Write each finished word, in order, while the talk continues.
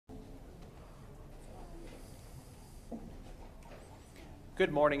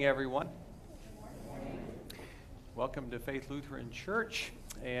Good morning, everyone. Welcome to Faith Lutheran Church.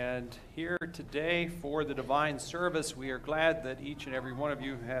 And here today for the divine service, we are glad that each and every one of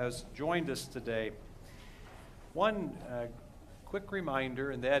you has joined us today. One quick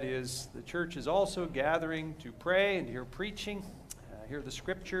reminder, and that is the church is also gathering to pray and hear preaching, hear the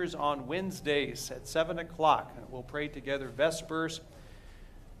scriptures on Wednesdays at 7 o'clock. We'll pray together Vespers.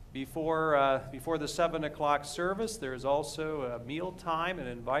 Before the 7 o'clock service, there's also a meal time, and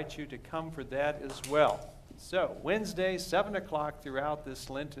I invite you to come for that as well. So, Wednesday, 7 o'clock throughout this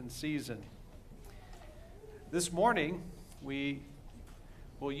Lenten season. This morning, we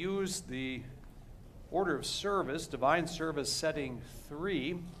will use the order of service, Divine Service Setting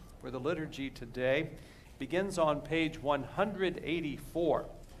 3, for the liturgy today. Begins on page 184.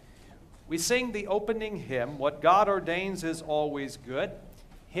 We sing the opening hymn, What God Ordains is Always Good.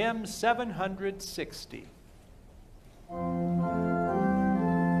 Hymn 760.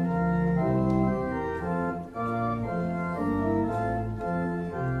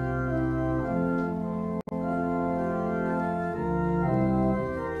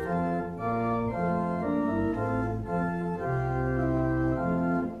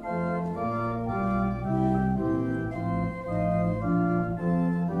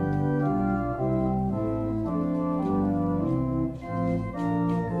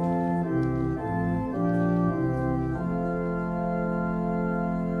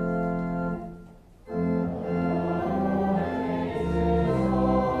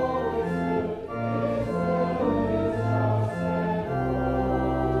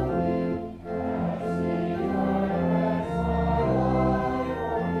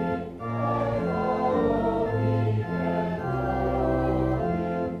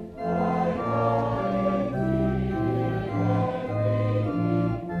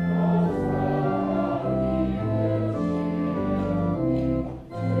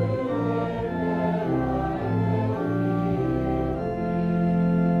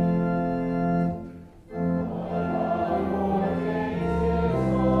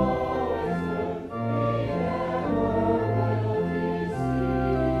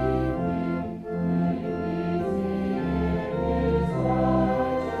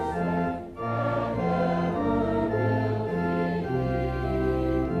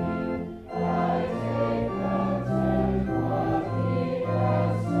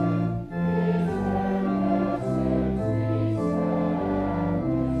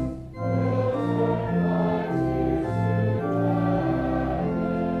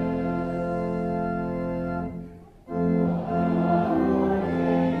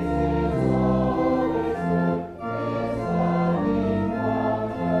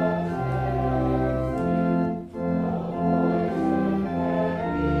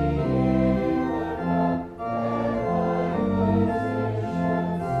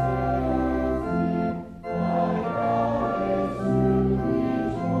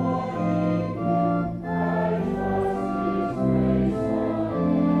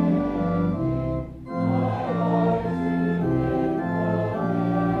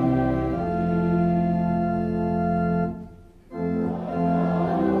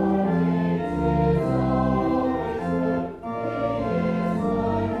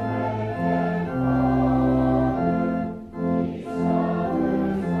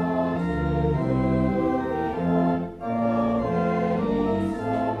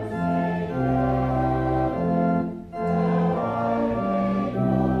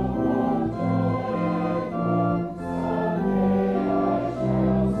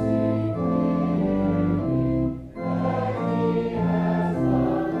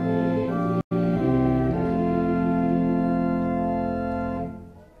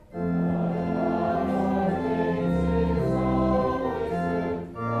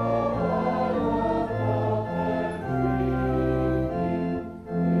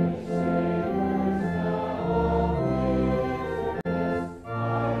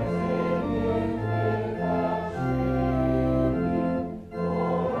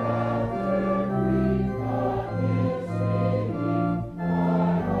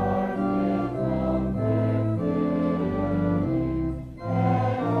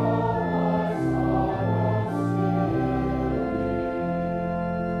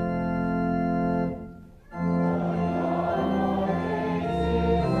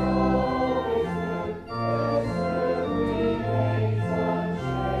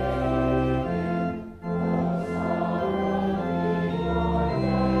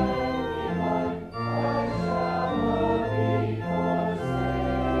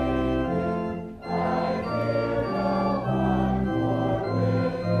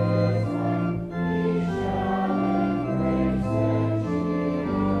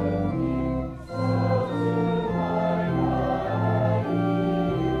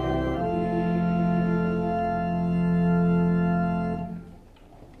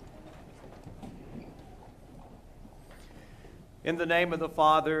 In the name of the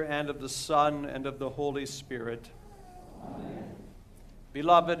Father, and of the Son, and of the Holy Spirit. Amen.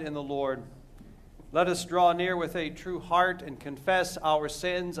 Beloved in the Lord, let us draw near with a true heart and confess our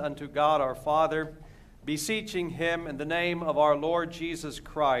sins unto God our Father, beseeching him in the name of our Lord Jesus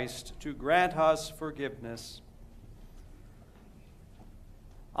Christ to grant us forgiveness.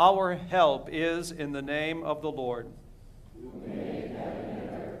 Our help is in the name of the Lord. Who made heaven and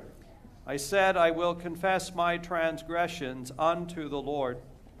earth. I said, I will confess my transgressions unto the Lord.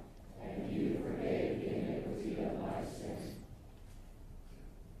 And you forgave the iniquity of my sin.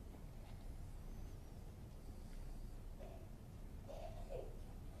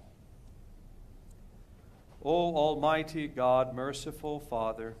 O Almighty God, merciful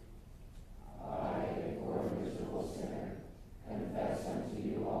Father, I, a poor miserable sinner, confess unto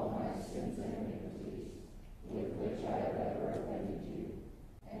you all my sins and iniquities, with which I have ever offended you,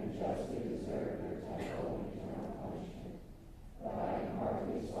 and justly deserve your terrible and eternal punishment. But I am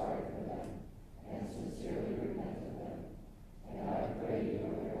heartily sorry for them, and sincerely repent of them. And I pray you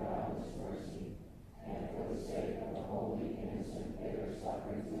in your boundless mercy, and for the sake of the holy, innocent, bitter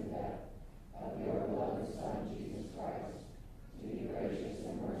sufferings and death of your beloved Son, Jesus Christ, to be gracious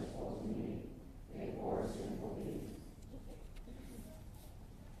and merciful to me, a poor sinful being.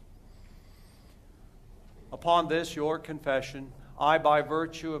 upon this your confession, I, by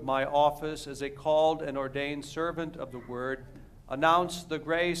virtue of my office as a called and ordained servant of the Word, announce the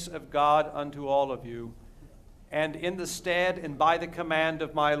grace of God unto all of you. And in the stead and by the command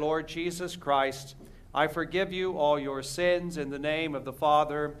of my Lord Jesus Christ, I forgive you all your sins in the name of the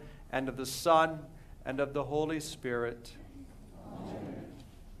Father, and of the Son, and of the Holy Spirit. Amen.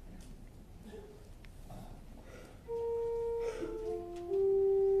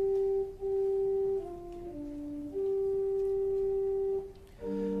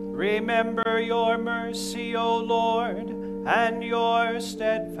 Remember your mercy, O Lord, and your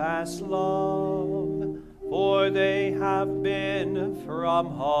steadfast love, for they have been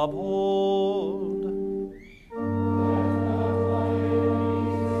from of old.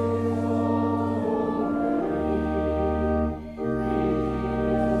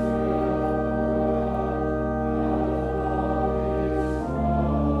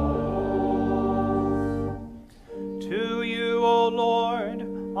 To you, O Lord,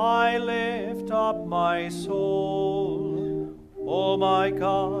 I lift up my soul. O my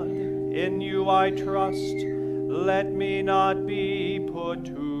God, in you I trust. Let me not be put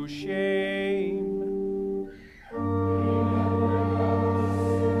to shame.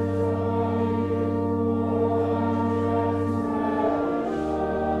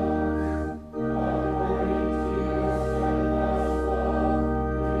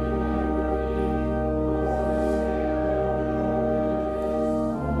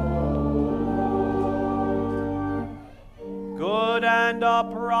 Good and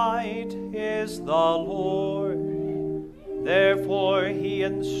upright is the Lord. Therefore he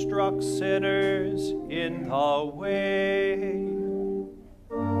instructs sinners in the way.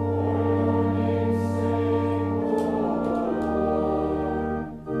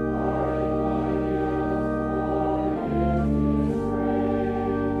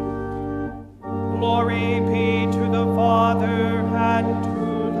 Glory be to the Father, and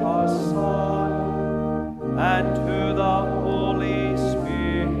to the Son, and to the Holy Spirit,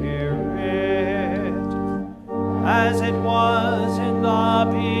 as it was in the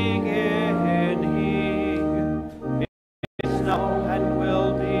beginning, is now, and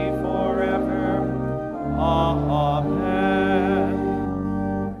will be forever. Amen.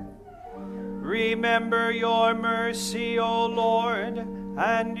 Remember your mercy, O Lord,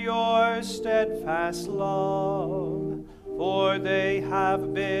 and your steadfast love, for they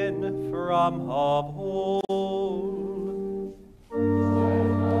have been from of old.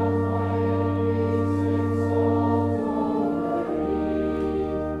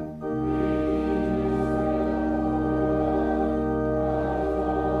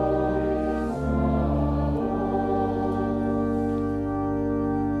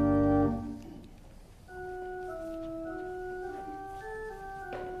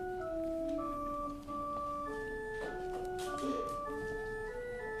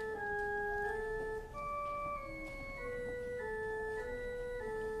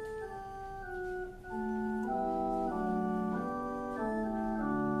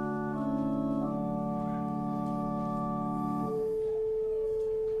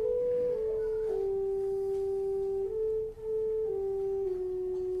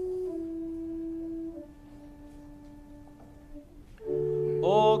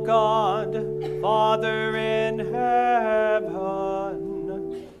 O God, Father in heaven,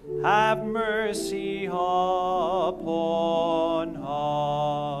 have mercy upon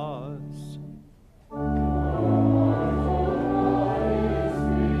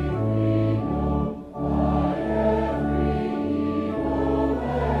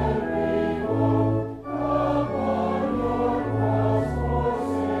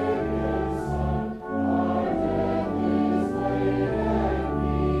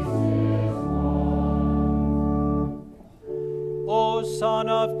Son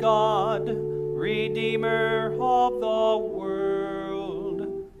of God, Redeemer of the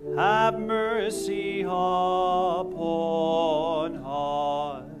world, have mercy upon us.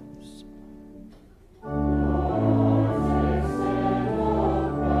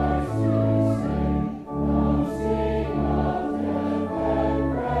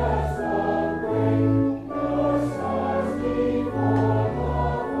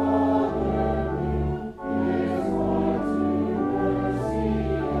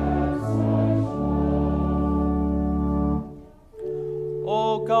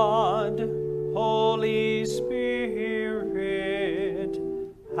 O God, Holy Spirit,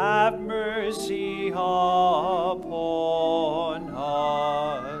 have mercy upon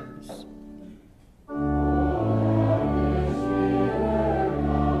us.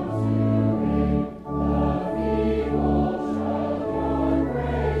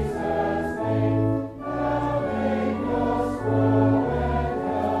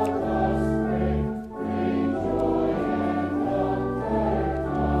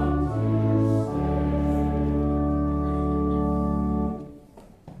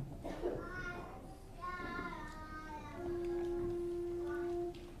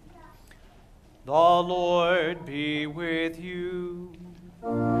 The Lord be with you.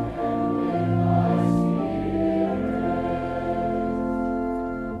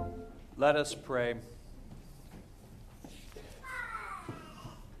 Let us pray.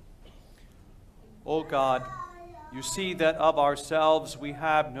 O God, you see that of ourselves we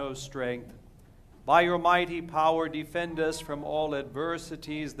have no strength. By your mighty power, defend us from all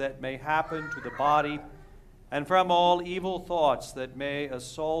adversities that may happen to the body, and from all evil thoughts that may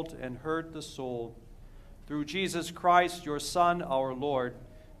assault and hurt the soul. Through Jesus Christ, your Son, our Lord,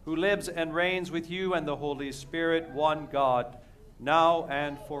 who lives and reigns with you and the Holy Spirit, one God, now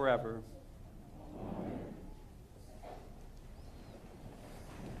and forever. Amen.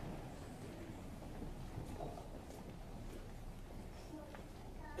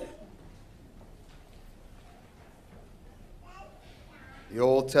 The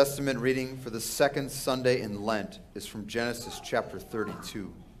Old Testament reading for the second Sunday in Lent is from Genesis chapter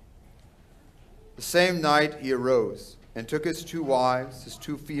 32. The same night he arose and took his 2 wives, his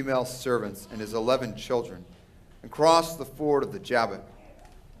 2 female servants, and his 11 children, and crossed the ford of the Jabbok.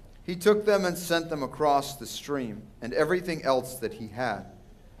 He took them and sent them across the stream, and everything else that he had.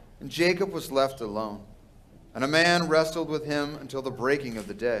 And Jacob was left alone. And a man wrestled with him until the breaking of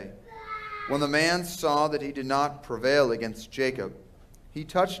the day. When the man saw that he did not prevail against Jacob, he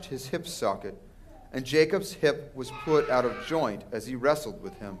touched his hip socket, and Jacob's hip was put out of joint as he wrestled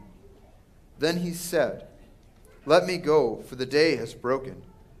with him. Then he said, "Let me go, for the day has broken."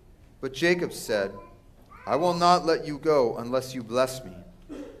 But Jacob said, "I will not let you go unless you bless me."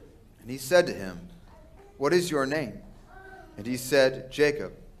 And he said to him, "What is your name?" And he said,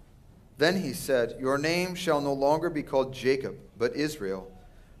 "Jacob." Then he said, "Your name shall no longer be called Jacob, but Israel,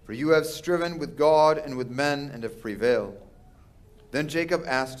 for you have striven with God and with men and have prevailed." Then Jacob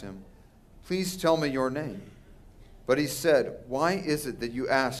asked him, "Please tell me your name." But he said, "Why is it that you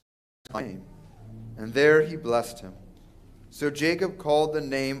ask my name?" And there he blessed him. So Jacob called the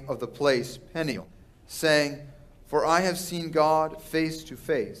name of the place Peniel, saying, "For I have seen God face to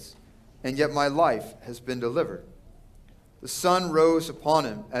face, and yet my life has been delivered." The sun rose upon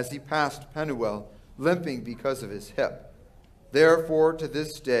him as he passed Penuel, limping because of his hip. Therefore to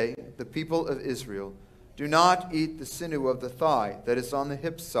this day the people of Israel do not eat the sinew of the thigh that is on the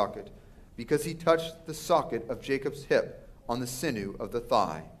hip socket, because he touched the socket of Jacob's hip on the sinew of the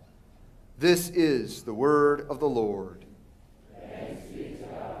thigh. This is the word of the Lord. Thanks be to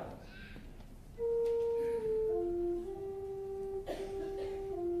God.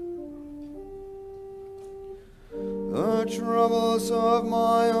 The troubles of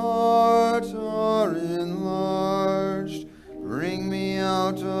my heart are enlarged. Bring me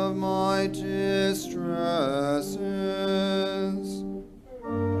out of my distresses.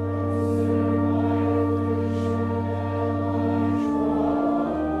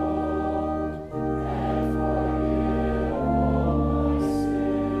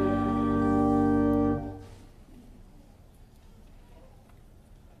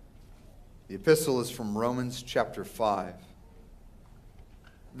 The epistle is from Romans chapter 5.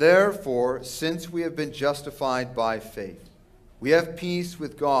 Therefore, since we have been justified by faith, we have peace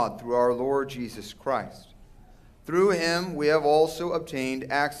with God through our Lord Jesus Christ. Through him we have also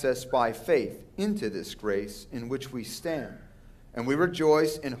obtained access by faith into this grace in which we stand, and we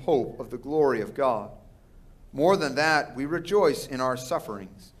rejoice in hope of the glory of God. More than that, we rejoice in our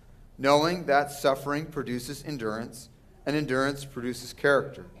sufferings, knowing that suffering produces endurance, and endurance produces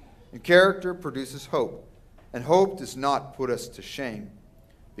character, and character produces hope, and hope does not put us to shame,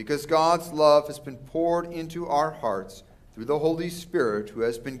 because God's love has been poured into our hearts through the Holy Spirit who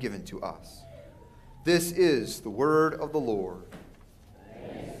has been given to us. This is the word of the Lord.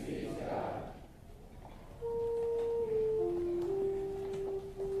 Thanks be to God.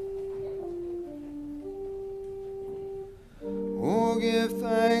 Oh, give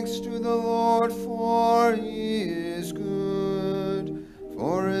thanks to the Lord, for he is good,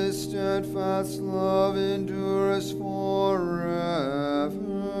 for his steadfast love endures forever.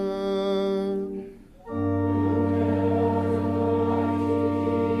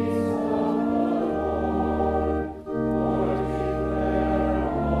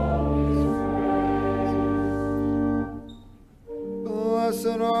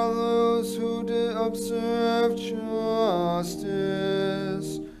 Blessed are those who observe justice,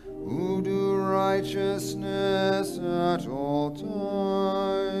 who do righteousness at all times.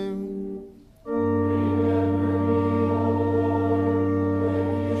 Remember me, O Lord, when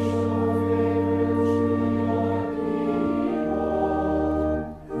you show favor to your people.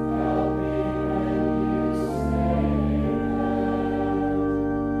 Help me when you save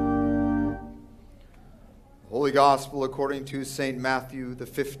them. Holy Gospel according to St. Matthew, the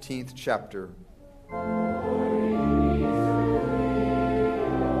 15th chapter.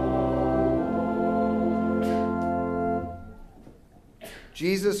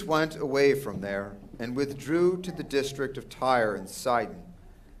 Jesus went away from there and withdrew to the district of Tyre and Sidon.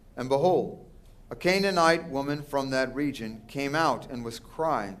 And behold, a Canaanite woman from that region came out and was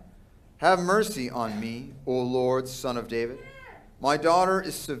crying, "Have mercy on me, O Lord, Son of David. My daughter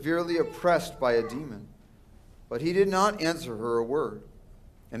is severely oppressed by a demon." But he did not answer her a word.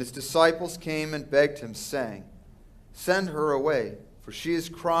 And his disciples came and begged him, saying, "Send her away, for she is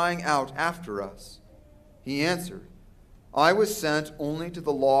crying out after us." He answered, "I was sent only to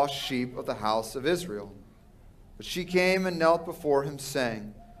the lost sheep of the house of Israel." But she came and knelt before him,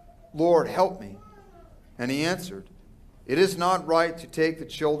 saying, "Lord, help me." And he answered, "It is not right to take the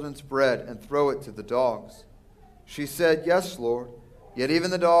children's bread and throw it to the dogs." She said, "Yes, Lord, yet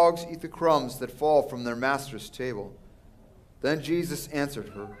even the dogs eat the crumbs that fall from their master's table." Then Jesus answered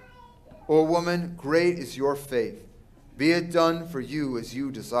her, "O woman, great is your faith. Be it done for you as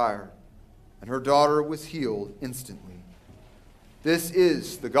you desire." And her daughter was healed instantly. This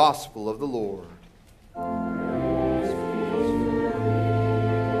is the gospel of the Lord.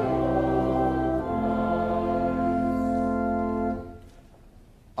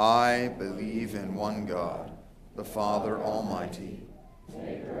 I believe in one God, the Father Almighty,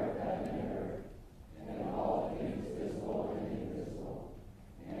 maker of heaven and earth, and of all things visible and invisible,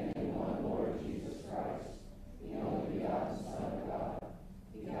 and in one Lord Jesus Christ, the only begotten Son of God,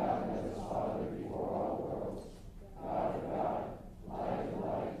 begotten of his Father before all worlds, God of God, light of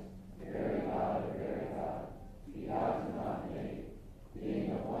light, very God of very God, begotten not made,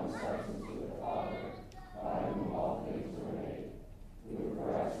 being of one substance with the Father, by whom all things were made, who for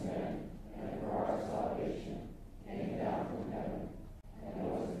us men and for our salvation came down from heaven, and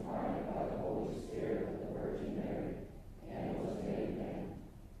was incarnate by the Holy Spirit of the Virgin Mary, and was made man,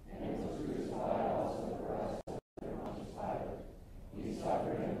 and was crucified also for us under Pontius Pilate. He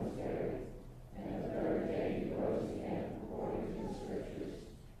suffered and was buried, and the third day he rose again according to the Scriptures,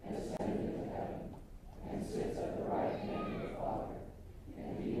 and ascended into heaven, and sits at the right hand of the Father, and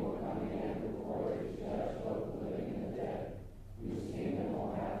he will come again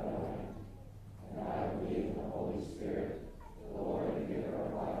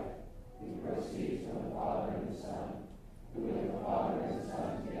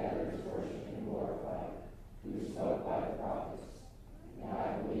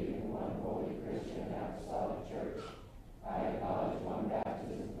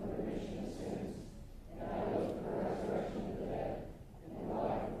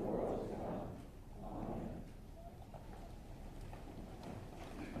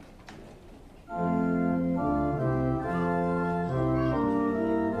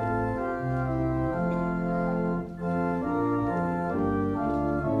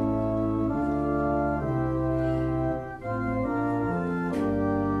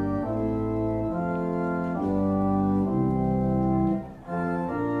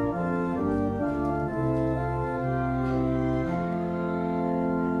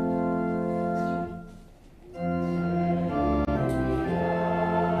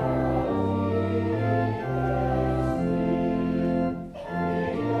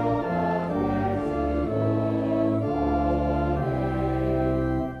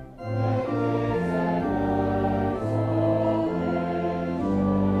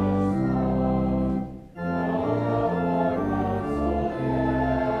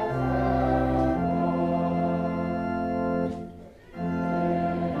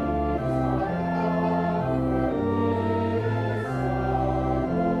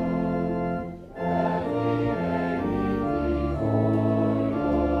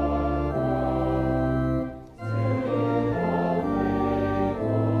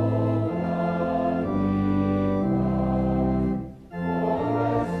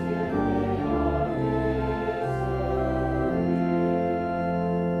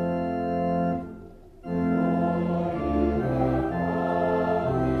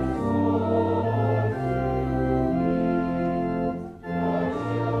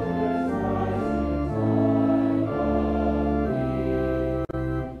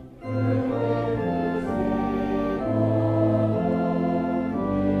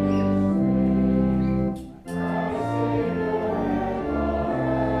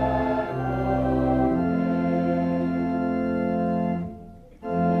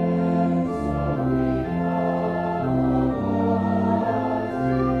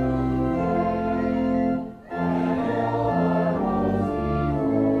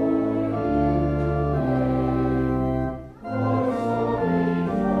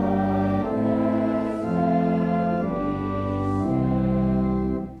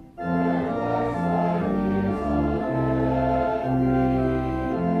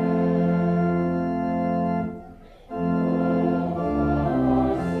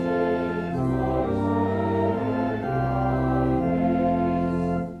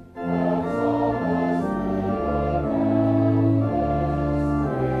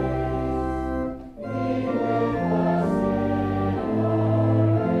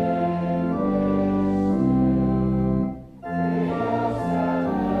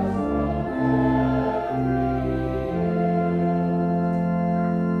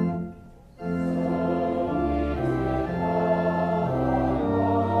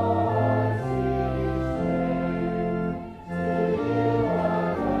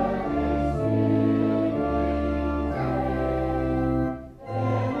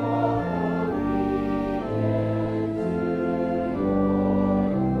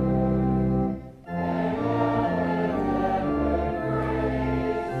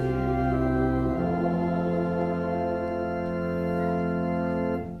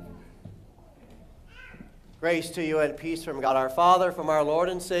Grace to you and peace from God our Father, from our Lord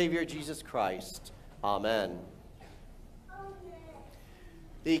and Savior, Jesus Christ. Amen.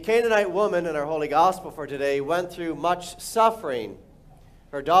 The Canaanite woman in our Holy Gospel for today went through much suffering.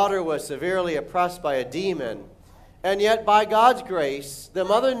 Her daughter was severely oppressed by a demon, and yet by God's grace, the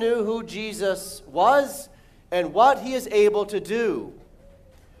mother knew who Jesus was and what he is able to do.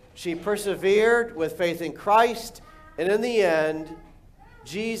 She persevered with faith in Christ, and in the end,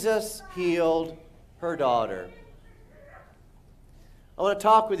 Jesus healed her daughter. I want to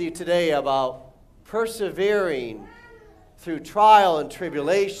talk with you today about persevering through trial and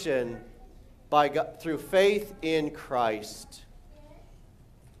tribulation through faith in Christ.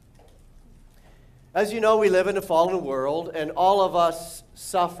 As you know, we live in a fallen world, and all of us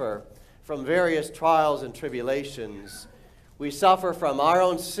suffer from various trials and tribulations. We suffer from our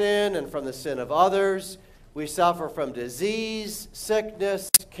own sin and from the sin of others. We suffer from disease, sickness,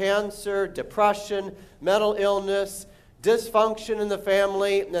 cancer, depression, mental illness, dysfunction in the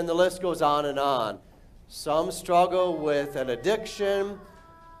family, and the list goes on and on. Some struggle with an addiction,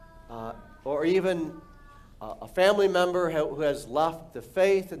 or even a family member who has left the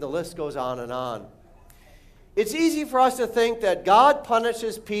faith, and the list goes on and on. It's easy for us to think that God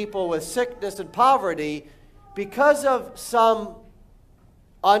punishes people with sickness and poverty because of some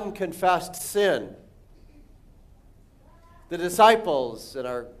unconfessed sin. The disciples in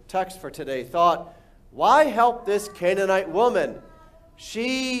our text for today thought, why help this Canaanite woman?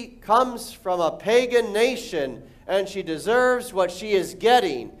 She comes from a pagan nation and she deserves what she is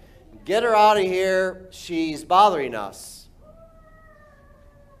getting. Get her out of here. She's bothering us.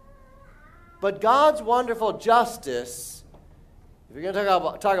 But God's wonderful justice, if you're going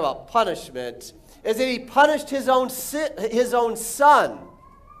to talk about punishment, is that he punished his own son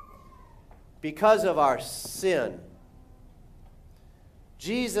because of our sin.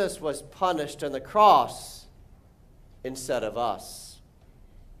 Jesus was punished on the cross instead of us.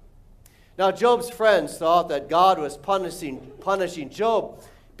 Now, Job's friends thought that God was punishing Job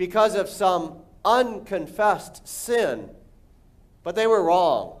because of some unconfessed sin, but they were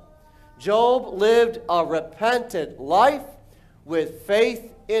wrong. Job lived a repentant life with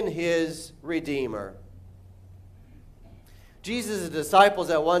faith in his Redeemer. Jesus'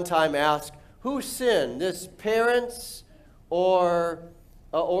 disciples at one time asked, who sinned, this parents or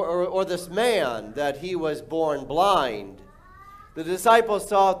this man, that he was born blind? The disciples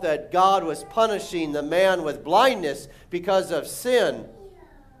thought that God was punishing the man with blindness because of sin,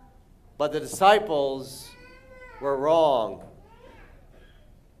 but the disciples were wrong.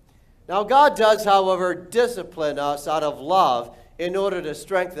 Now, God does, however, discipline us out of love in order to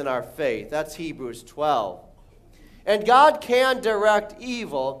strengthen our faith. That's Hebrews 12. And God can direct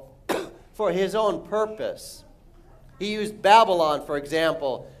evil for his own purpose. He used Babylon, for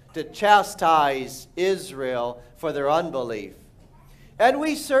example, to chastise Israel for their unbelief. And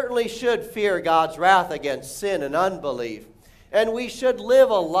we certainly should fear God's wrath against sin and unbelief. And we should live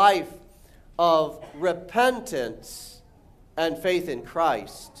a life of repentance and faith in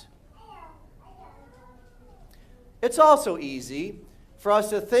Christ. It's also easy for us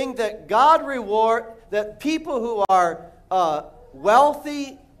to think that that people who are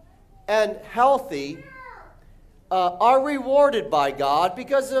wealthy and healthy are rewarded by God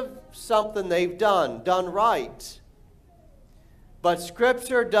because of something they've done right. But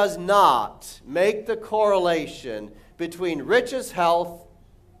Scripture does not make the correlation between riches, health,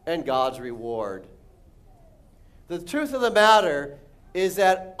 and God's reward. The truth of the matter is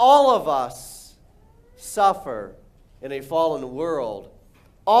that all of us suffer in a fallen world.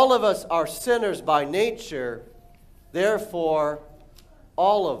 All of us are sinners by nature. Therefore,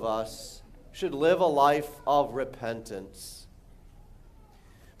 all of us should live a life of repentance.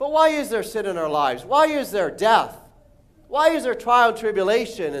 But why is there sin in our lives? Why is there death? Why is there trial and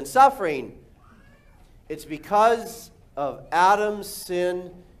tribulation and suffering? It's because of Adam's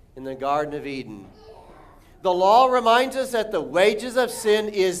sin in the Garden of Eden. The law reminds us that the wages of sin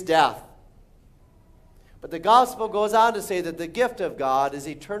is death. But the gospel goes on to say that the gift of God is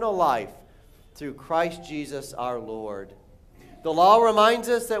eternal life through Christ Jesus our Lord. The law reminds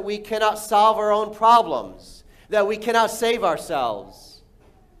us that we cannot solve our own problems, that we cannot save ourselves.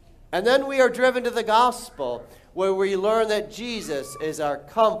 And then we are driven to the gospel, where we learn that Jesus is our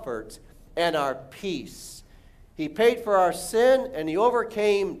comfort and our peace. He paid for our sin, and he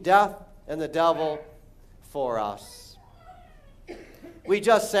overcame death and the devil for us. We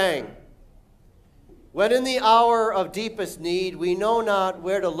just sang, when in the hour of deepest need, we know not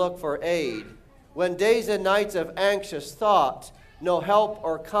where to look for aid. When days and nights of anxious thought, no help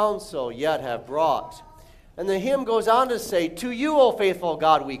or counsel yet have brought. And the hymn goes on to say, to you, O faithful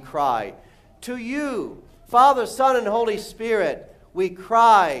God, we cry. To you, Father, Son, and Holy Spirit, we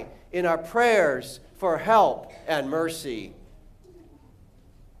cry in our prayers for help and mercy.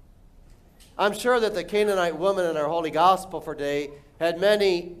 I'm sure that the Canaanite woman in our Holy Gospel for today had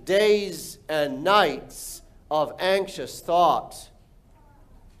many days and nights of anxious thought.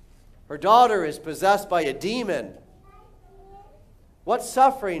 Her daughter is possessed by a demon. What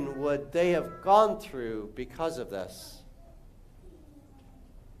suffering would they have gone through because of this?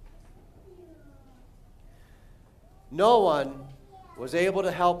 No one was able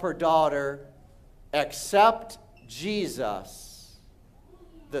to help her daughter except Jesus,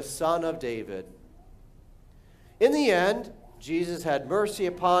 the Son of David. In the end, Jesus had mercy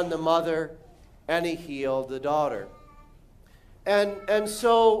upon the mother, and he healed the daughter. And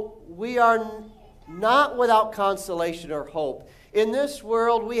so we are not without consolation or hope. In this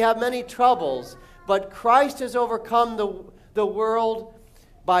world, we have many troubles, but Christ has overcome the world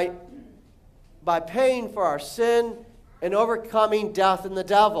by paying for our sin and overcoming death and the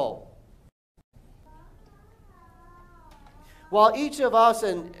devil. While each of us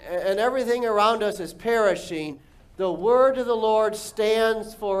and everything around us is perishing, the word of the Lord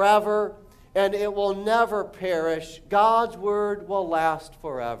stands forever, and it will never perish. God's word will last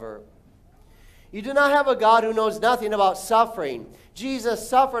forever. You do not have a God who knows nothing about suffering. Jesus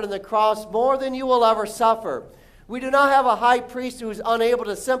suffered on the cross more than you will ever suffer. We do not have a high priest who is unable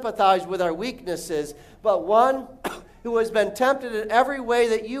to sympathize with our weaknesses, but one who has been tempted in every way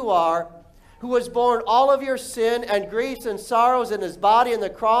that you are, who has borne all of your sin and griefs and sorrows in his body on the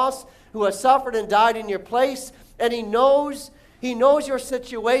cross, who has suffered and died in your place, and he knows your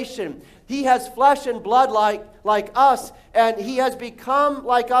situation. He has flesh and blood like us, and he has become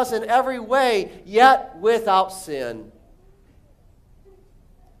like us in every way, yet without sin.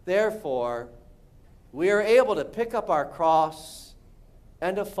 Therefore, we are able to pick up our cross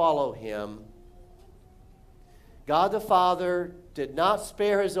and to follow him. God the Father did not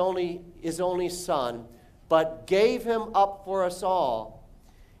spare his only Son, but gave him up for us all.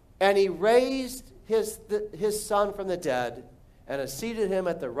 And he raised his Son from the dead and has seated him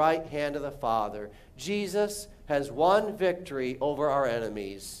at the right hand of the Father. Jesus has won victory over our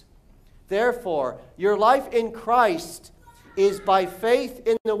enemies. Therefore, your life in Christ is by faith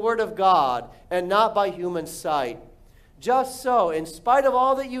in the Word of God and not by human sight. Just so, in spite of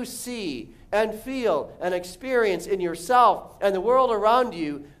all that you see and feel and experience in yourself and the world around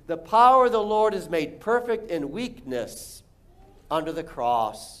you, the power of the Lord is made perfect in weakness under the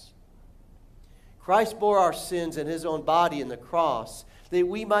cross. Christ bore our sins in his own body in the cross, that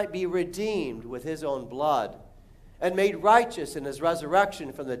we might be redeemed with his own blood and made righteous in his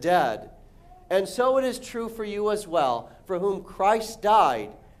resurrection from the dead. And so it is true for you as well, for whom Christ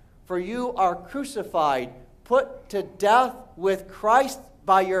died. For you are crucified, put to death with Christ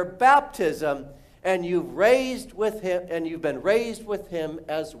by your baptism, and you've been raised with him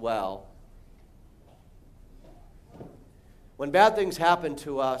as well. When bad things happen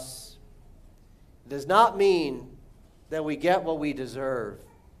to us, it does not mean that we get what we deserve.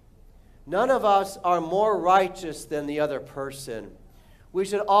 None of us are more righteous than the other person. We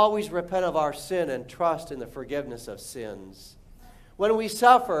should always repent of our sin and trust in the forgiveness of sins. When we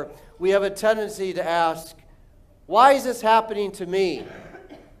suffer, we have a tendency to ask, why is this happening to me?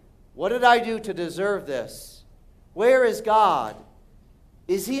 What did I do to deserve this? Where is God?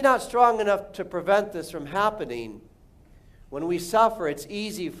 Is he not strong enough to prevent this from happening? When we suffer, it's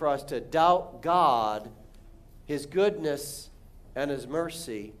easy for us to doubt God, his goodness, and his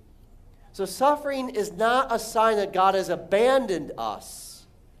mercy. So suffering is not a sign that God has abandoned us.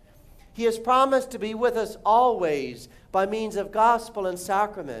 He has promised to be with us always by means of gospel and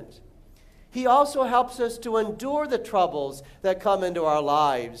sacrament. He also helps us to endure the troubles that come into our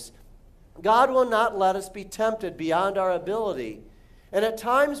lives. God will not let us be tempted beyond our ability. And at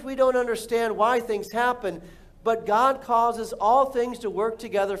times we don't understand why things happen, but God causes all things to work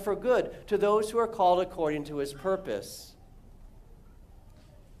together for good to those who are called according to his purpose.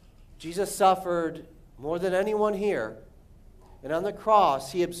 Jesus suffered more than anyone here. And on the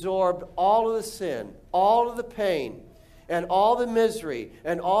cross, he absorbed all of the sin, all of the pain, and all the misery,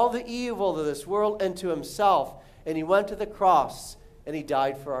 and all the evil of this world into himself. And he went to the cross, and he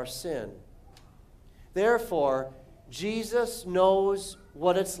died for our sin. Therefore, Jesus knows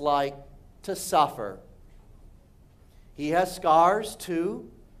what it's like to suffer. He has scars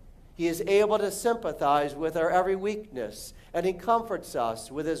too. He is able to sympathize with our every weakness, and he comforts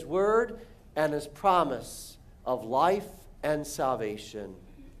us with his word and his promise of life and salvation.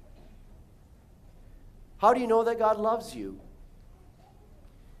 How do you know that God loves you?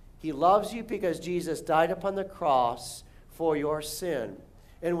 He loves you because Jesus died upon the cross for your sin.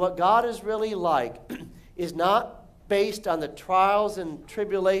 And what God is really like is not based on the trials and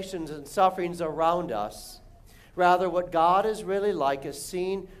tribulations and sufferings around us. Rather, what God is really like is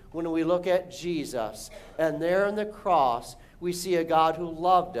seen when we look at Jesus. And there on the cross, we see a God who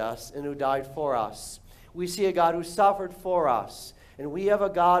loved us and who died for us. We see a God who suffered for us. And we have a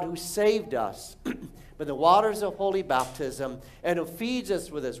God who saved us by the waters of holy baptism and who feeds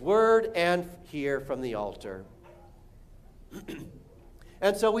us with his word and here from the altar.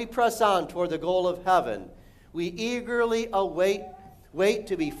 And so we press on toward the goal of heaven. We eagerly wait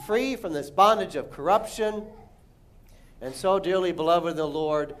to be free from this bondage of corruption. And so, dearly beloved in the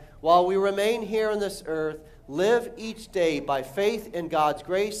Lord, while we remain here on this earth, live each day by faith in God's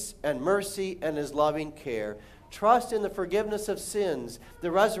grace and mercy and his loving care. Trust in the forgiveness of sins,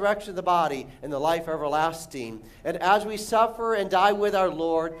 the resurrection of the body, and the life everlasting. And as we suffer and die with our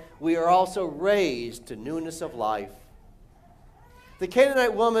Lord, we are also raised to newness of life. The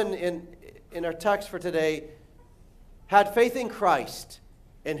Canaanite woman in our text for today had faith in Christ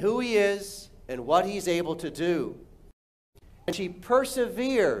and who he is and what he's able to do. And she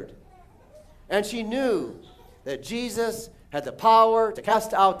persevered, and she knew that Jesus had the power to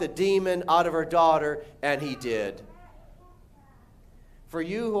cast out the demon out of her daughter, and he did. For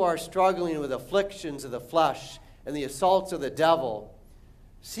you who are struggling with afflictions of the flesh and the assaults of the devil,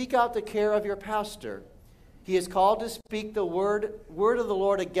 seek out the care of your pastor. He is called to speak the word of the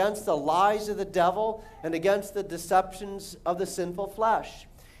Lord against the lies of the devil and against the deceptions of the sinful flesh.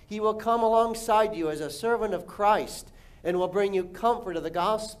 He will come alongside you as a servant of Christ and will bring you comfort of the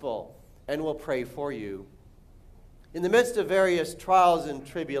gospel and will pray for you. In the midst of various trials and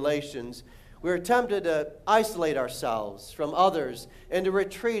tribulations, we're tempted to isolate ourselves from others and to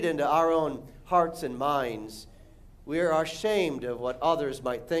retreat into our own hearts and minds. We are ashamed of what others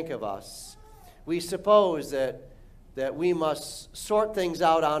might think of us. We suppose that we must sort things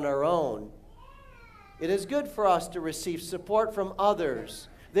out on our own. It is good for us to receive support from others,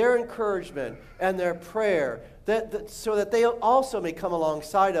 their encouragement and their prayer, so that they also may come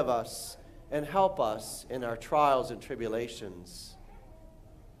alongside of us and help us in our trials and tribulations.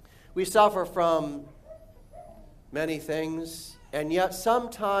 We suffer from many things, and yet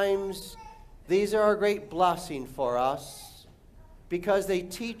sometimes these are a great blessing for us because they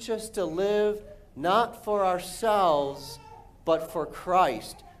teach us to live not for ourselves, but for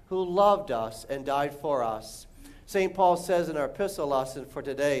Christ, who loved us and died for us. St. Paul says in our epistle lesson for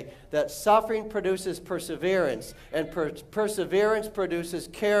today that suffering produces perseverance, and perseverance produces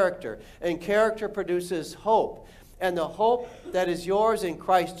character, and character produces hope. And the hope that is yours in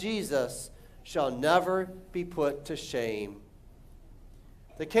Christ Jesus shall never be put to shame.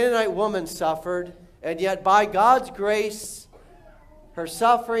 The Canaanite woman suffered, and yet by God's grace, her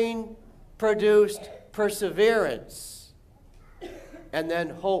suffering produced perseverance and then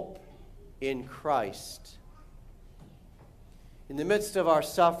hope in Christ. In the midst of our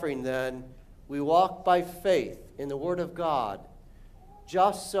suffering, then, we walk by faith in the Word of God.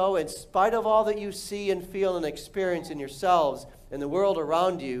 Just so, in spite of all that you see and feel and experience in yourselves and the world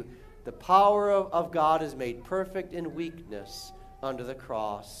around you, the power of God is made perfect in weakness under the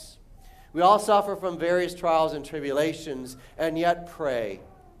cross. We all suffer from various trials and tribulations, and yet pray.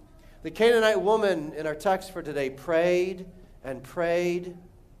 The Canaanite woman in our text for today prayed and prayed,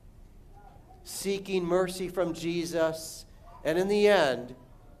 seeking mercy from Jesus, and in the end,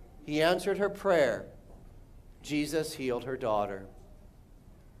 he answered her prayer. Jesus healed her daughter.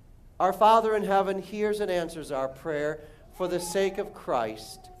 Our Father in heaven hears and answers our prayer for the sake of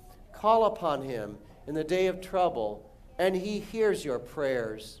Christ. Call upon him in the day of trouble, and he hears your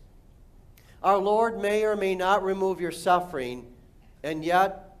prayers. Our Lord may or may not remove your suffering, and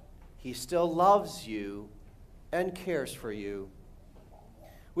yet he still loves you and cares for you.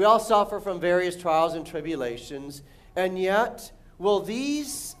 We all suffer from various trials and tribulations, and yet will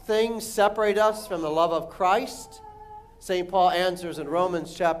these things separate us from the love of Christ? St. Paul answers in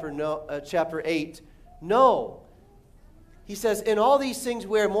Romans chapter 8, no. He says, in all these things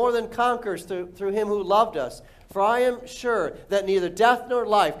we are more than conquerors through him who loved us. For I am sure that neither death nor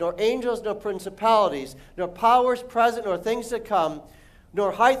life, nor angels nor principalities, nor powers present nor things to come,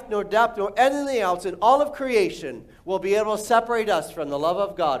 nor height nor depth nor anything else in all of creation will be able to separate us from the love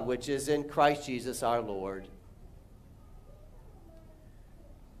of God which is in Christ Jesus our Lord.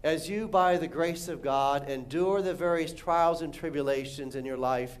 As you, by the grace of God, endure the various trials and tribulations in your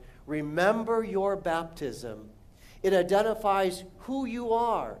life, remember your baptism. It identifies who you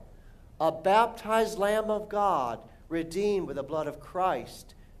are, a baptized Lamb of God, redeemed with the blood of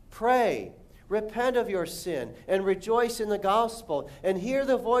Christ. Pray. repent of your sin and rejoice in the gospel and hear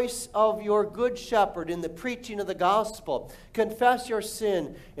the voice of your good shepherd in the preaching of the gospel. Confess your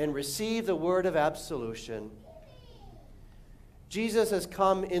sin and receive the word of absolution. Jesus has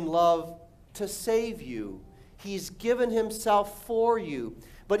come in love to save you. He's given himself for you.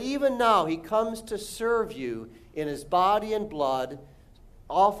 But even now, he comes to serve you in his body and blood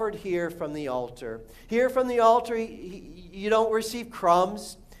offered here from the altar. Here from the altar, you don't receive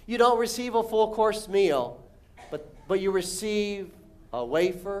crumbs. You don't receive a full course meal. But you receive a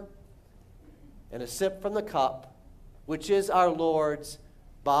wafer and a sip from the cup, which is our Lord's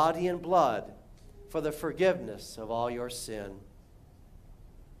body and blood for the forgiveness of all your sin.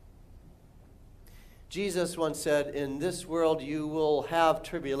 Jesus once said, in this world you will have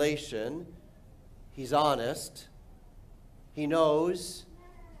tribulation. He's honest. He knows.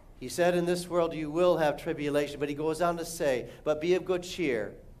 He said, in this world you will have tribulation. But he goes on to say, but be of good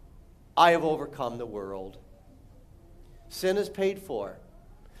cheer. I have overcome the world. Sin is paid for.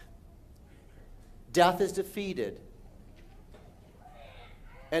 Death is defeated.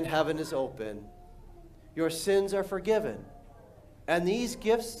 And heaven is open. Your sins are forgiven. And these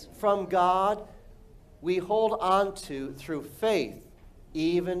gifts from God we hold on to through faith,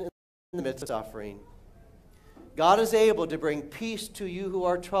 even in the midst of suffering. God is able to bring peace to you who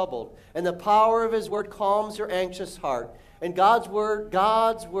are troubled, and the power of his word calms your anxious heart. And God's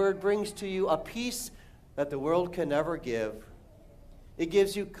word brings to you a peace that the world can never give. It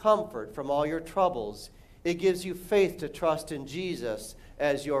gives you comfort from all your troubles. It gives you faith to trust in Jesus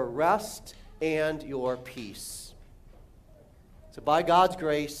as your rest and your peace. So by God's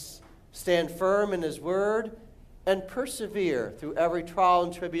grace, stand firm in his word and persevere through every trial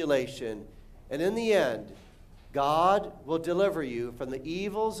and tribulation. And in the end, God will deliver you from the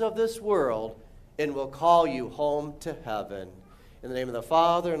evils of this world and will call you home to heaven. In the name of the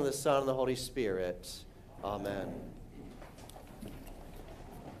Father, and of the Son, and the Holy Spirit. Amen.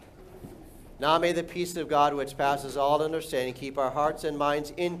 Now may the peace of God, which passes all understanding, keep our hearts and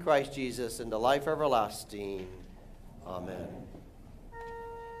minds in Christ Jesus into life everlasting. Amen.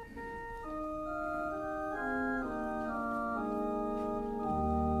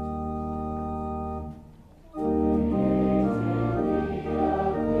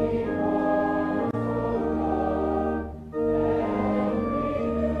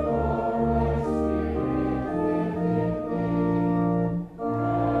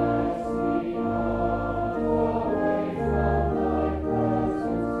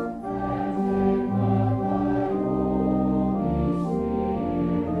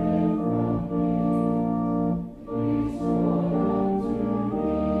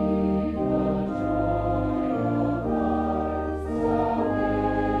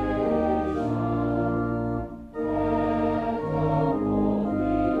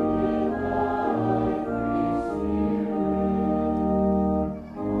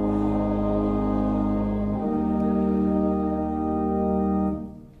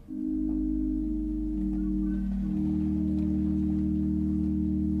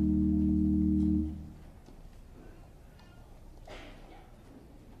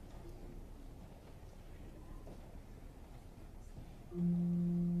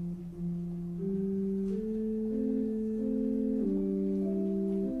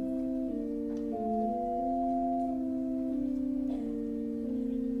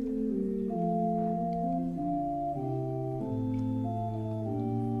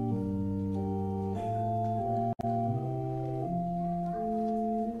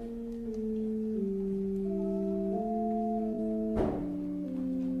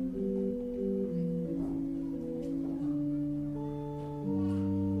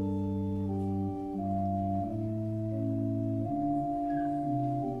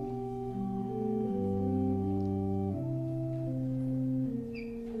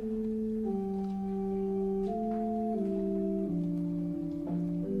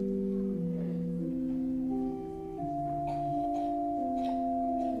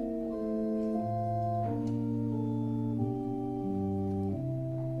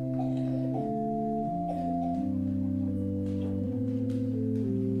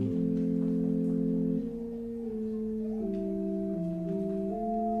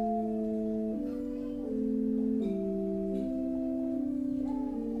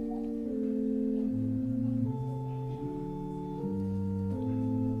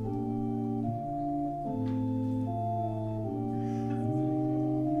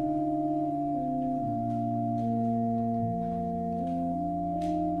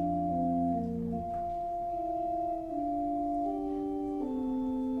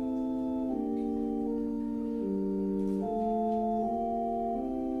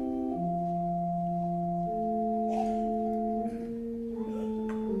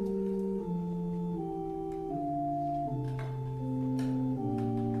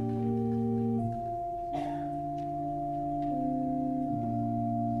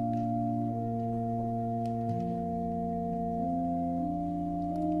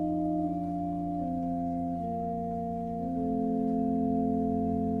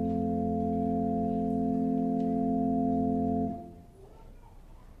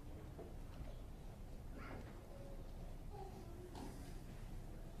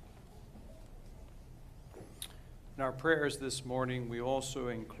 In our prayers this morning, we also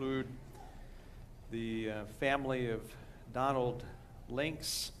include the family of Donald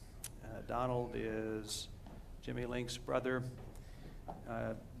Links. Donald is Jimmy Link's brother.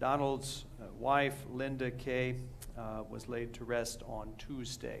 Donald's wife, Linda Kay, was laid to rest on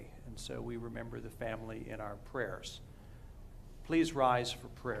Tuesday, and so we remember the family in our prayers. Please rise for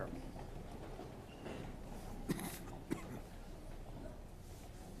prayer.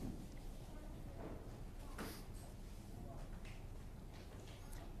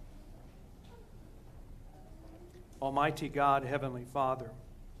 Almighty God, Heavenly Father,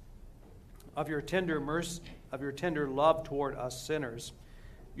 of your tender mercy, of your tender love toward us sinners,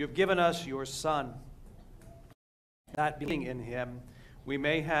 you have given us your Son, that being in him we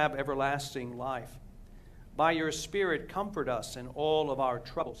may have everlasting life. By your Spirit, comfort us in all of our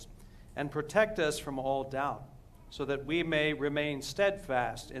troubles and protect us from all doubt, so that we may remain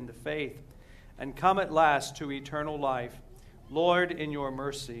steadfast in the faith and come at last to eternal life. Lord, in your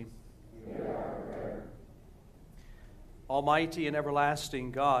mercy. Almighty and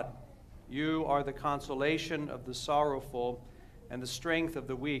everlasting God, you are the consolation of the sorrowful and the strength of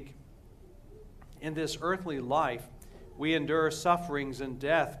the weak. In this earthly life, we endure sufferings and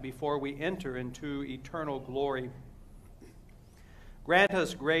death before we enter into eternal glory. Grant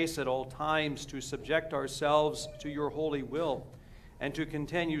us grace at all times to subject ourselves to your holy will and to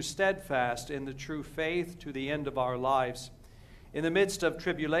continue steadfast in the true faith to the end of our lives. In the midst of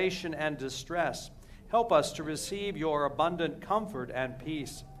tribulation and distress, help us to receive your abundant comfort and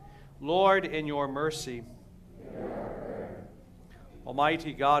peace. Lord, in your mercy.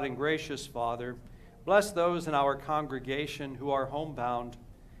 Almighty God and gracious Father, bless those in our congregation who are homebound.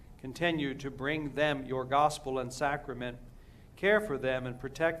 Continue to bring them your gospel and sacrament. Care for them and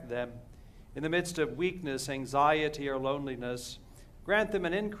protect them. In the midst of weakness, anxiety, or loneliness, grant them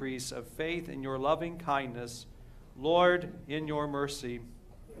an increase of faith in your loving kindness. Lord, in your mercy.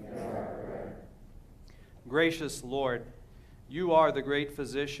 Gracious Lord, you are the great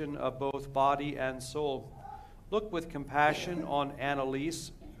physician of both body and soul. Look with compassion on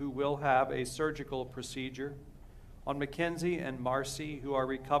Annalise, who will have a surgical procedure, on Mackenzie and Marcy, who are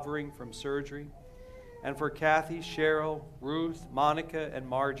recovering from surgery, and for Kathy, Cheryl, Ruth, Monica, and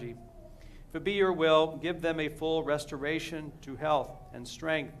Margie. If it be your will, give them a full restoration to health and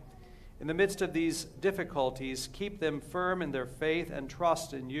strength. In the midst of these difficulties, keep them firm in their faith and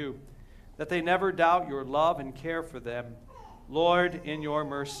trust in you, that they never doubt your love and care for them. Lord, in your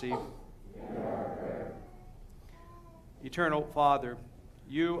mercy. Eternal Father,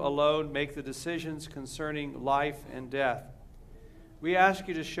 you alone make the decisions concerning life and death. We ask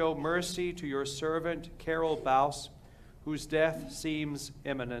you to show mercy to your servant, Carol Baus, whose death seems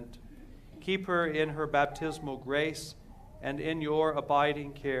imminent. Keep her in her baptismal grace and in your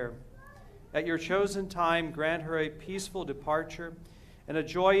abiding care. At your chosen time, grant her a peaceful departure and a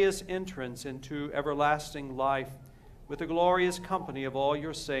joyous entrance into everlasting life with the glorious company of all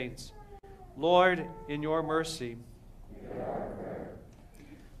your saints. Lord, in your mercy.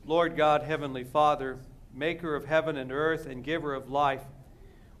 Lord God, Heavenly Father, maker of heaven and earth and giver of life,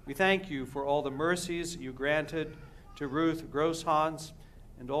 we thank you for all the mercies you granted to Ruth Grosshans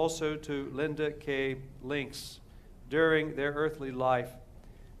and also to Linda K. Links during their earthly life,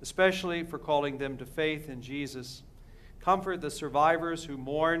 especially for calling them to faith in Jesus. Comfort the survivors who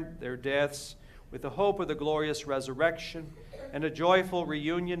mourn their deaths with the hope of the glorious resurrection and a joyful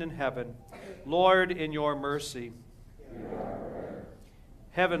reunion in heaven. Lord, in your mercy.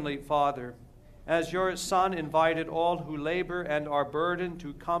 Heavenly Father, as your Son invited all who labor and are burdened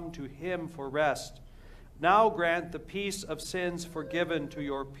to come to him for rest, now grant the peace of sins forgiven to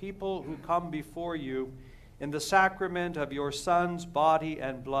your people who come before you in the sacrament of your Son's body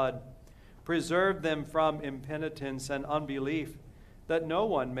and blood. Preserve them from impenitence and unbelief, that no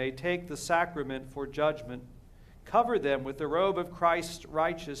one may take the sacrament for judgment. Cover them with the robe of Christ's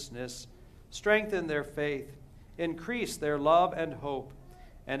righteousness. Strengthen their faith. Increase their love and hope.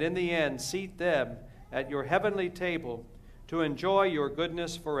 And in the end, seat them at your heavenly table to enjoy your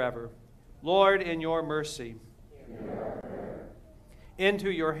goodness forever. Lord, in your mercy.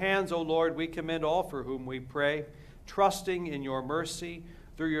 Into your hands, O Lord, we commend all for whom we pray, trusting in your mercy,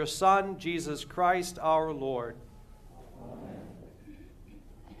 through your Son, Jesus Christ, our Lord. Amen.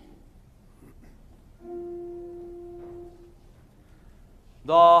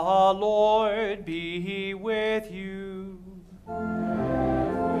 The Lord be with you.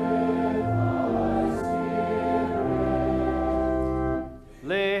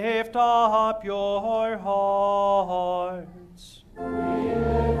 Lift up your hearts. We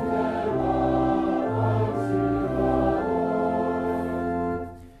lift them up unto the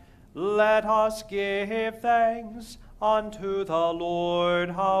Lord. Let us give thanks unto the Lord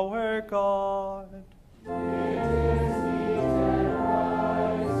our God.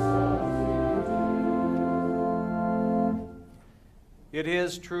 It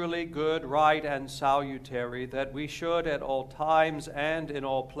is truly good, right, and salutary that we should at all times and in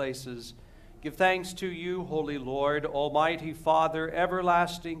all places give thanks to you, Holy Lord, Almighty Father,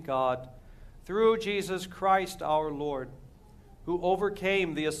 everlasting God, through Jesus Christ our Lord, who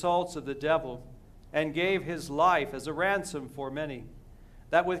overcame the assaults of the devil and gave his life as a ransom for many,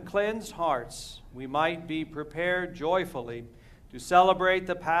 that with cleansed hearts we might be prepared joyfully to celebrate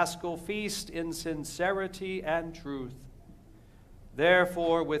the Paschal feast in sincerity and truth.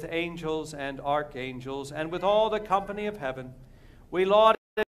 Therefore, with angels and archangels, and with all the company of heaven, we laud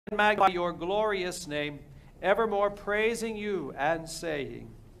and magnify your glorious name, evermore praising you and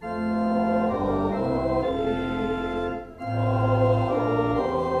saying,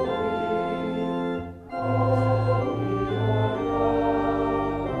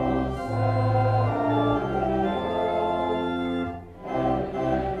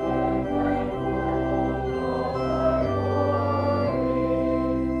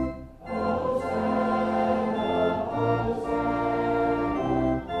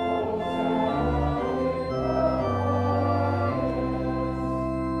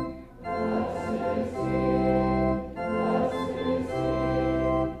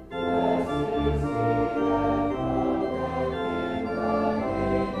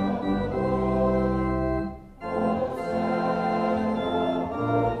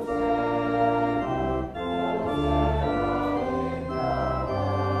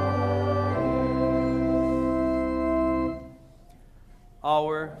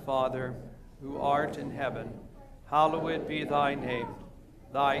 Our Father, who art in heaven, hallowed be thy name.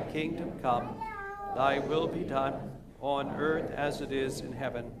 Thy kingdom come, thy will be done, on earth as it is in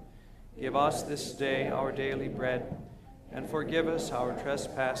heaven. Give us this day our daily bread, and forgive us our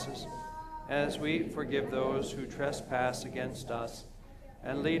trespasses, as we forgive those who trespass against us.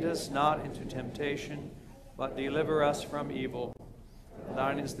 And lead us not into temptation, but deliver us from evil. For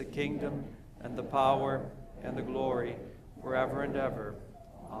thine is the kingdom, and the power, and the glory, forever and ever.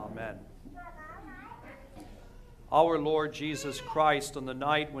 Amen. Our Lord Jesus Christ, on the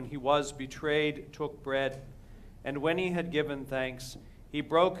night when he was betrayed, took bread, and when he had given thanks, he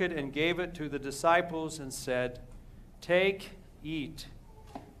broke it and gave it to the disciples and said, "Take, eat.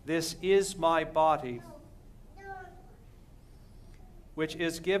 This is my body, which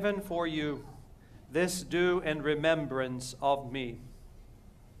is given for you. This do in remembrance of me."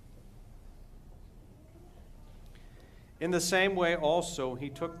 In the same way also he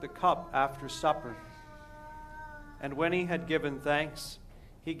took the cup after supper, and when he had given thanks,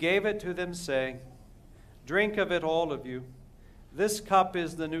 he gave it to them, saying, "Drink of it, all of you. This cup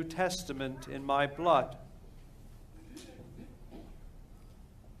is the New Testament in my blood,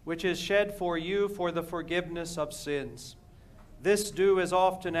 which is shed for you for the forgiveness of sins. This do as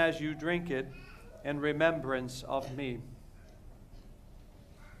often as you drink it in remembrance of me."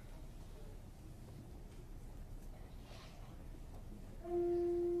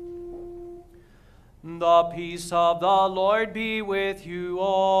 The peace of the Lord be with you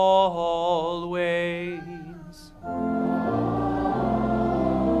always.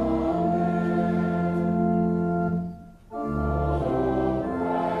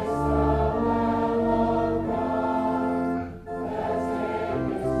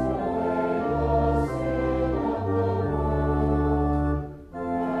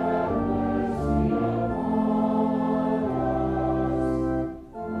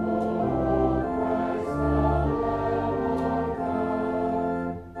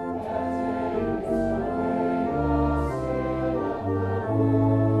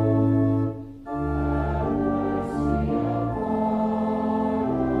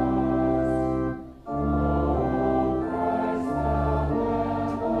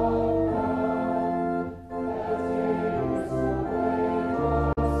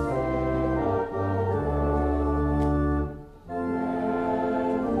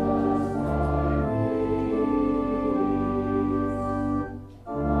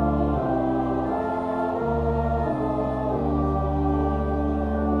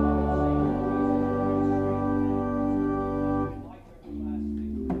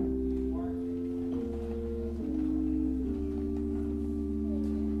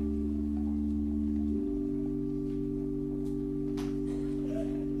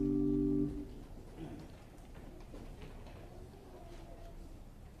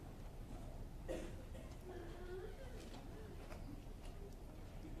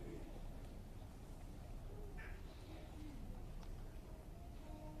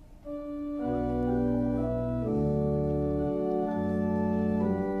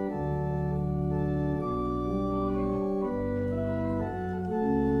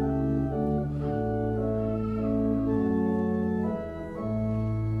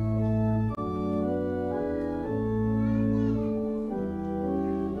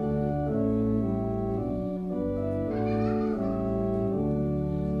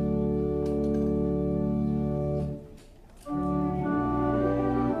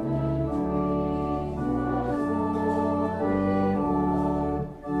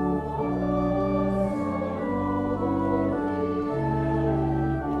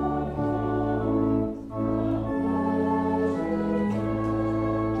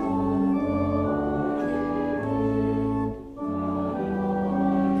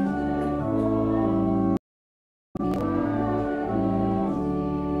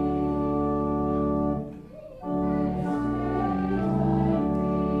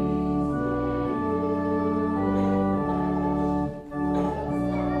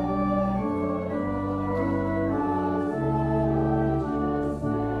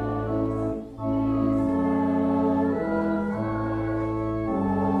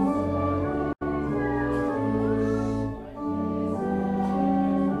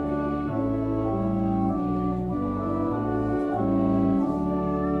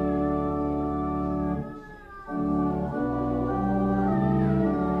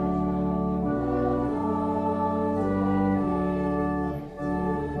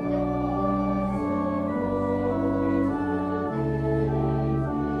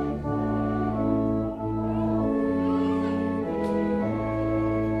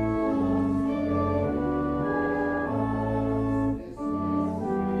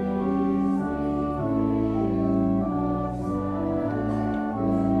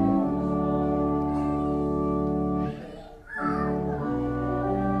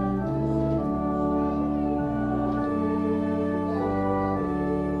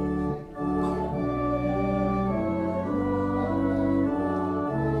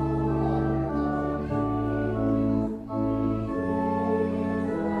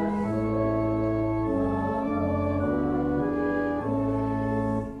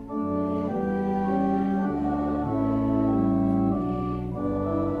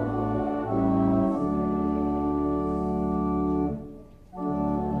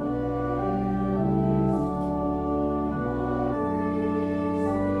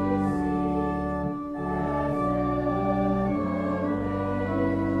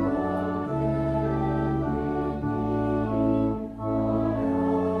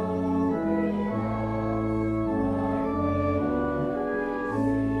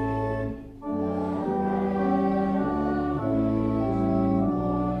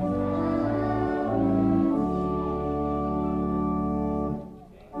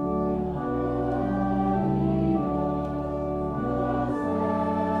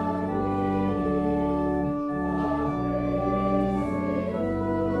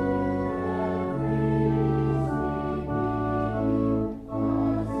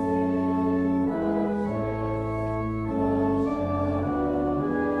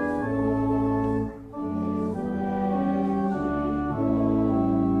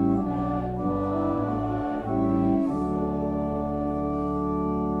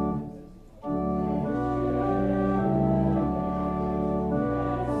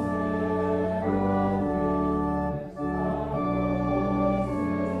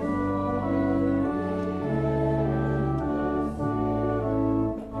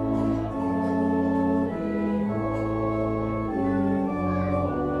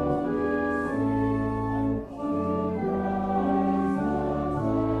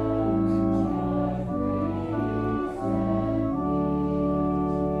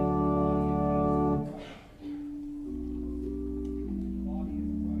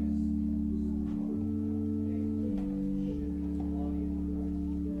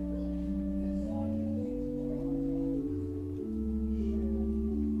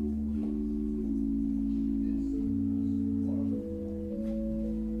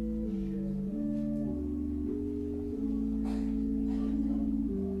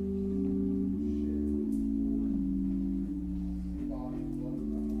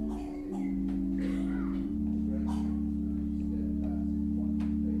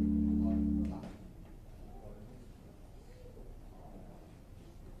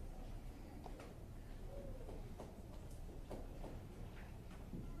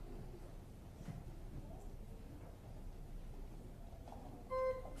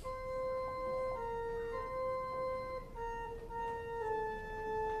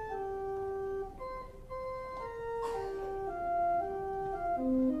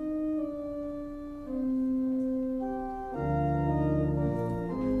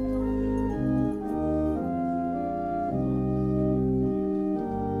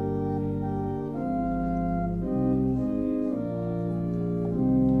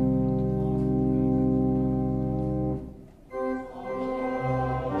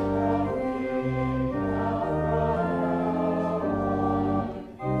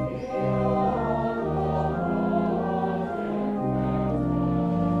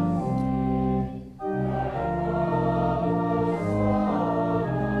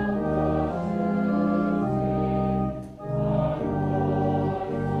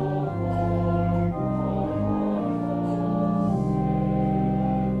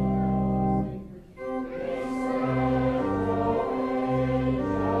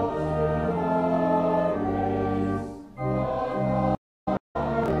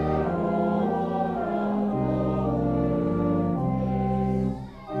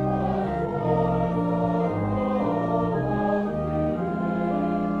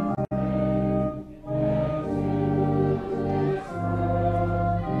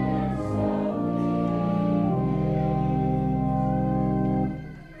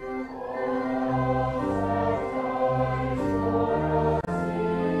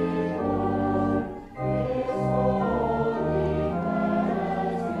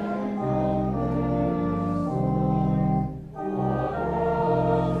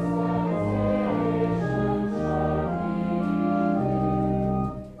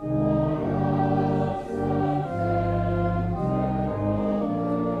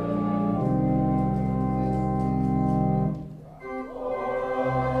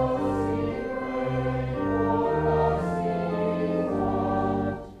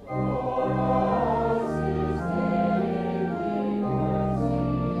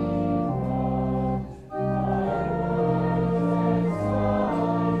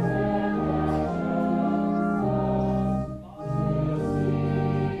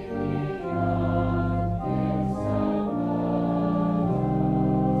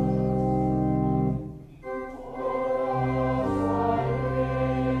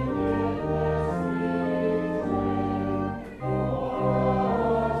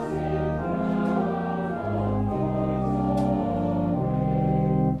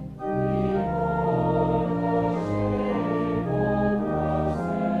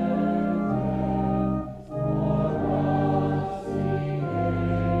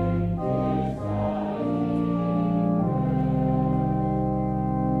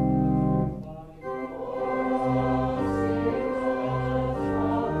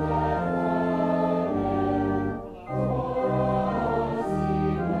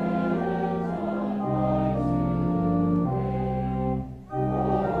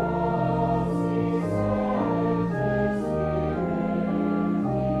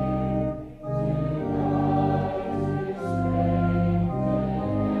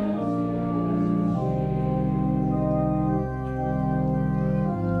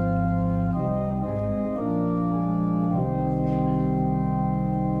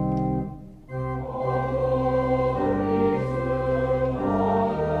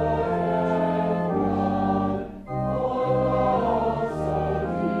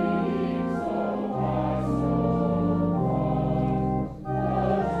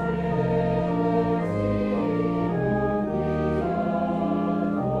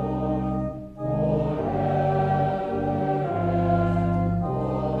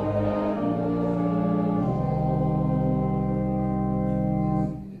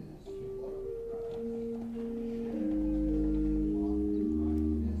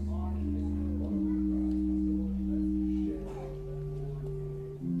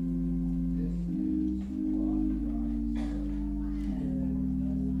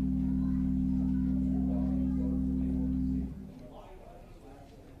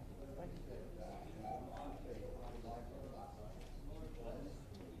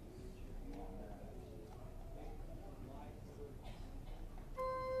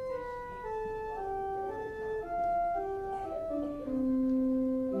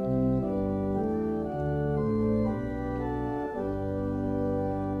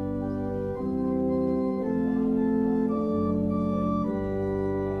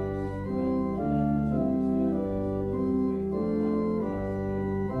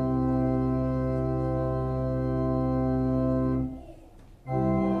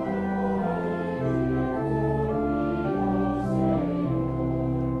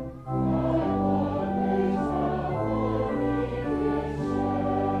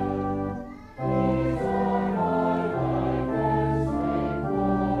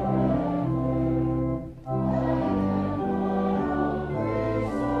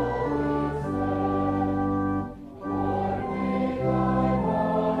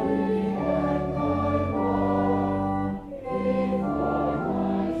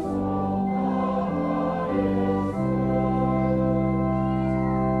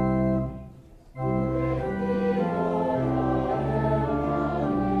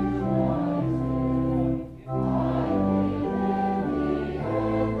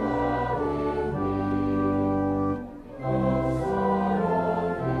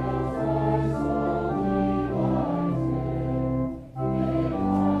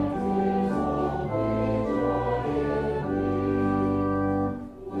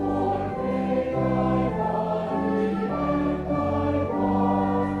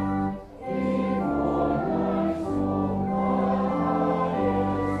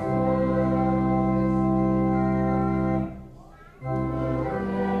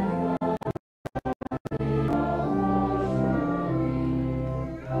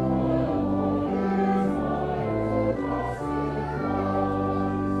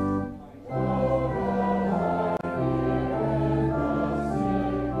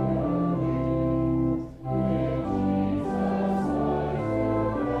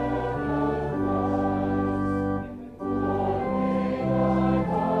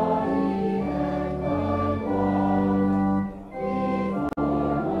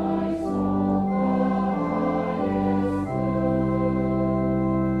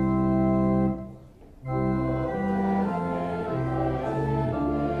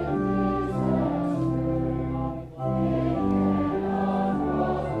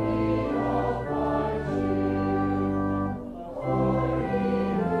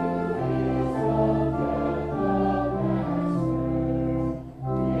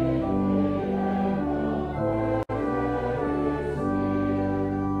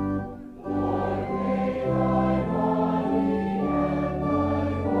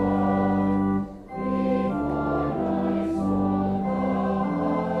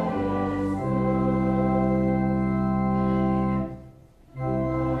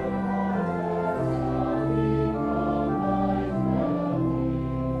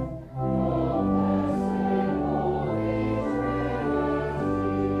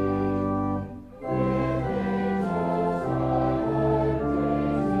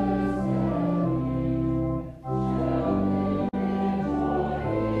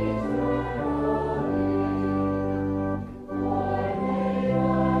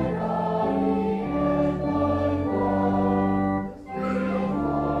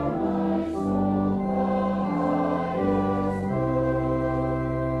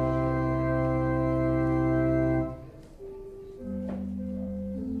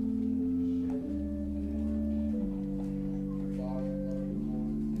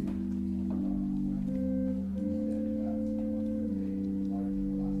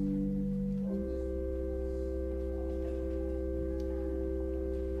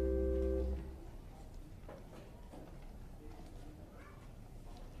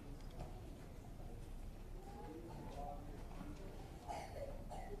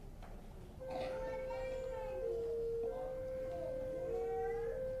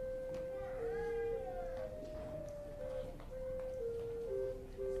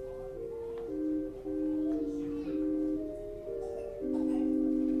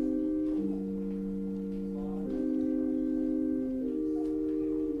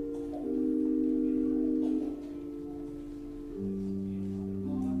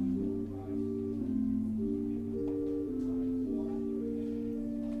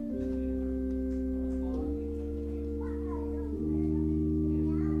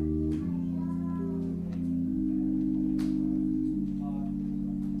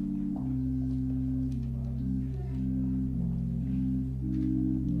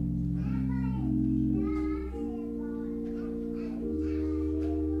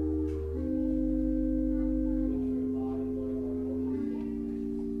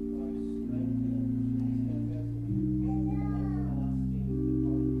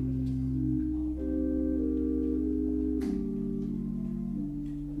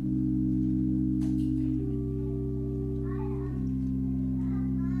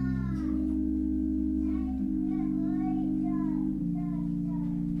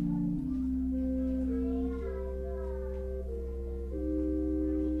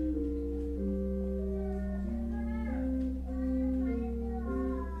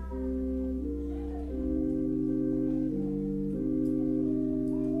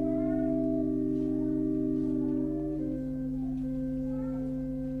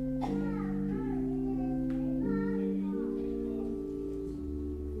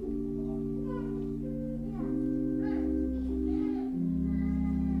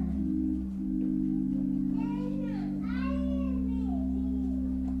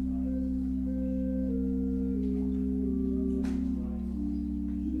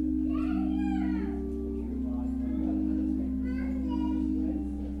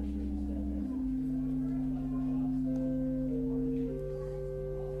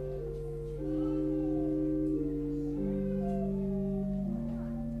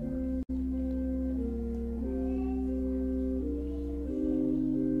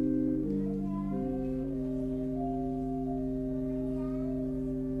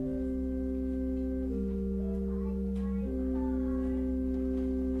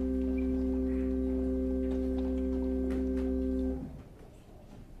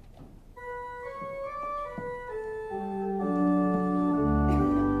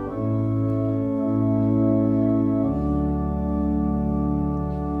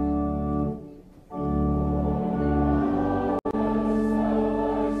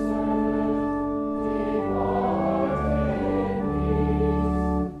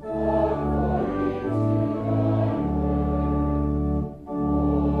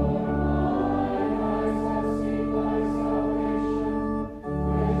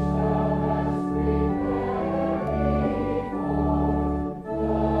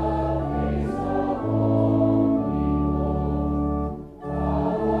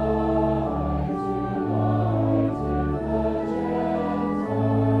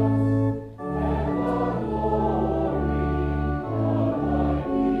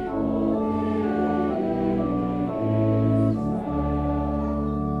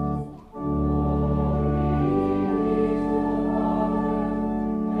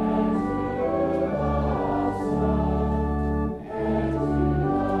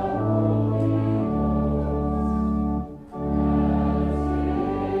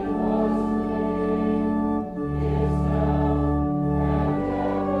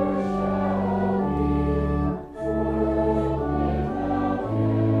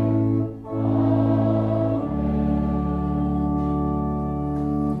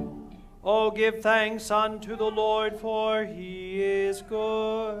 Oh, give thanks unto the Lord, for he is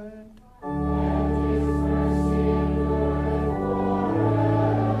good.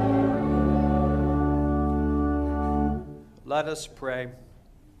 Let us pray.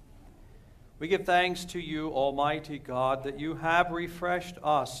 We give thanks to you, Almighty God, that you have refreshed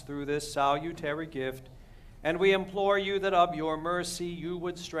us through this salutary gift, and we implore you that of your mercy you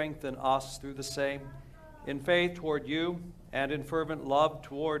would strengthen us through the same, in faith toward you and in fervent love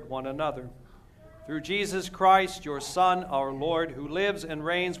toward one another. Through Jesus Christ, your Son, our Lord, who lives and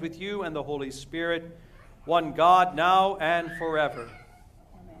reigns with you and the Holy Spirit, one God, now and forever.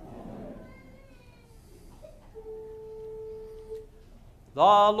 The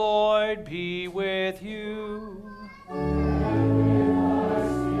Lord be with you.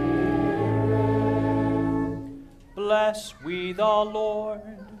 Bless we the Lord.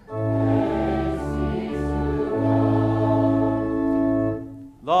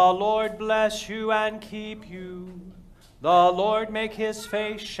 The Lord bless you and keep you. The Lord make his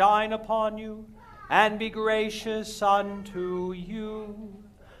face shine upon you and be gracious unto you.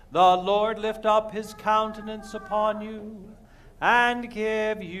 The Lord lift up his countenance upon you and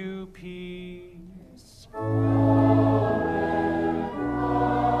give you peace.